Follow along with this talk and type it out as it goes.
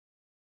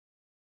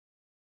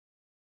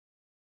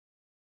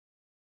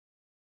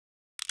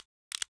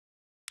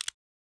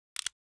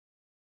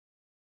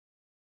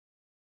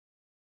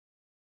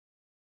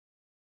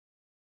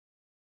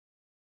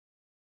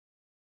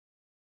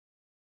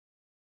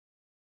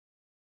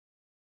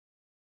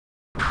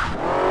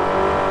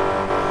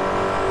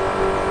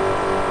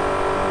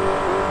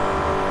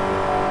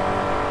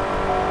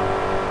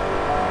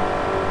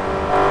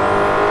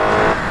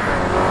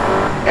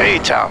Hey,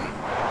 Tom.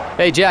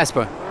 Hey,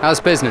 Jasper. How's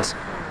business?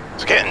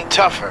 It's getting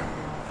tougher.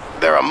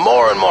 There are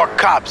more and more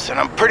cops, and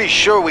I'm pretty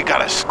sure we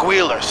got a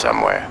squealer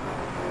somewhere.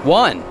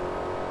 One.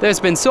 There's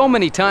been so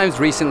many times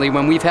recently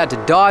when we've had to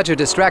dodge or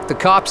distract the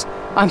cops,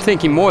 I'm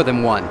thinking more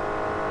than one.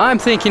 I'm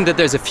thinking that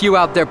there's a few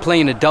out there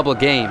playing a double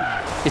game.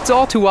 It's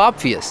all too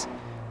obvious.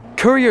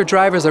 Courier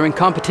drivers are in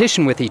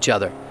competition with each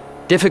other.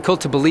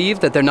 Difficult to believe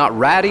that they're not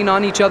ratting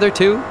on each other,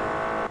 too?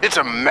 It's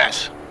a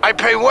mess. I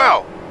pay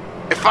well.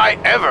 If I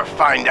ever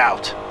find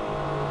out.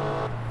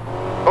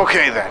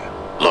 Okay then.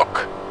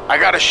 Look, I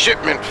got a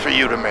shipment for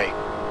you to make.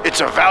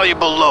 It's a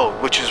valuable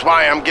load, which is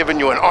why I'm giving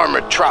you an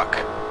armored truck.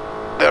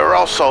 There are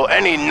also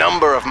any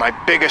number of my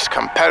biggest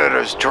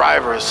competitors'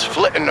 drivers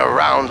flitting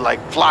around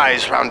like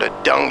flies round a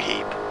dung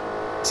heap.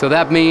 So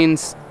that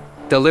means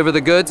deliver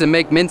the goods and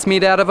make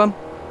mincemeat out of them?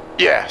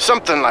 Yeah,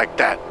 something like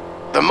that.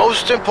 The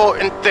most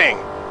important thing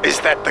is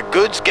that the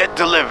goods get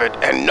delivered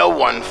and no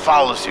one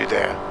follows you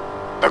there.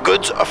 The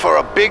goods are for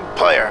a big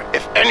player.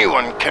 If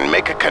anyone can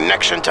make a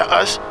connection to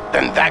us,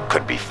 then that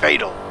could be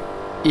fatal.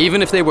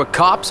 Even if they were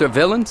cops or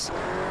villains?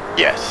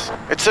 Yes,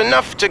 it's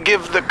enough to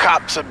give the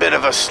cops a bit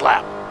of a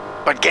slap.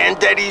 But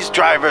Gandetti's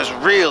drivers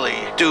really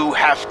do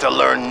have to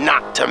learn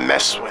not to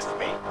mess with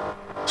me.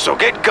 So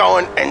get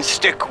going and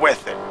stick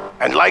with it.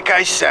 And like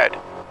I said,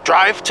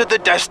 drive to the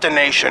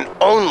destination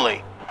only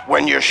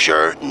when you're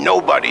sure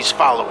nobody's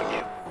following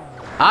you.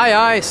 Aye,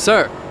 aye,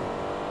 sir.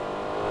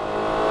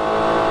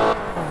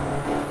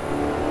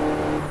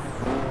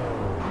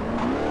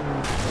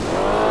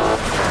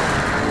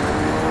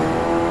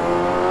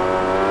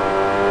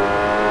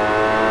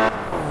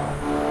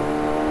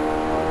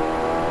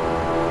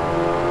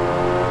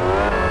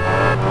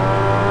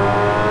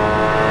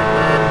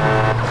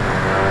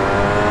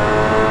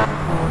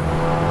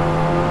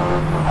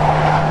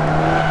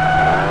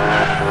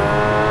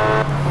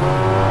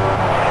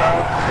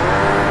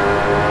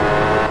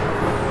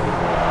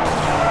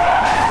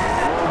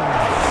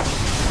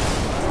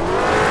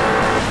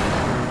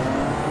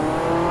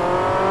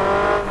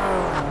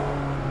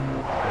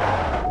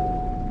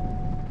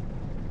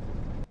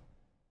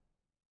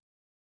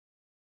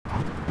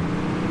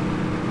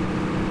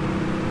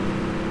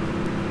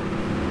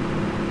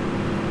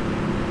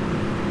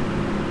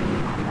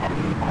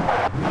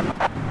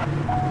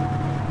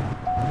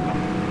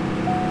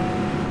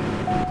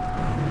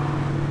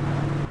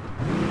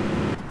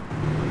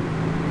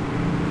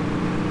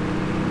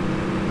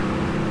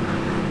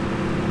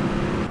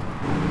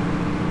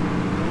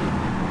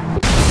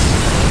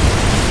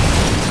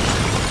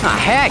 Ah,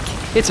 heck!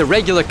 It's a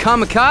regular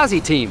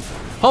kamikaze team.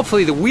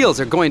 Hopefully the wheels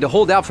are going to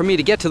hold out for me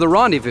to get to the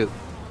rendezvous.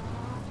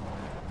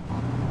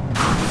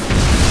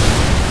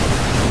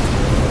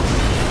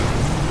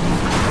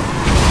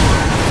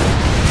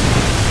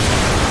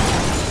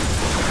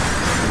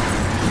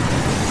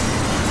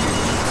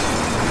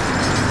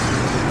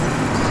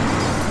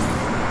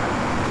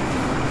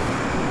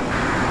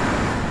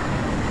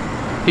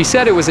 He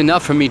said it was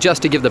enough for me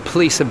just to give the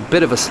police a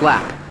bit of a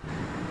slap.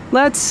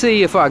 Let's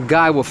see if our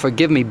guy will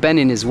forgive me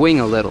bending his wing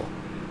a little.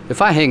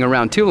 If I hang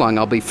around too long,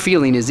 I'll be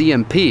feeling his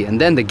EMP, and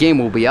then the game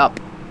will be up.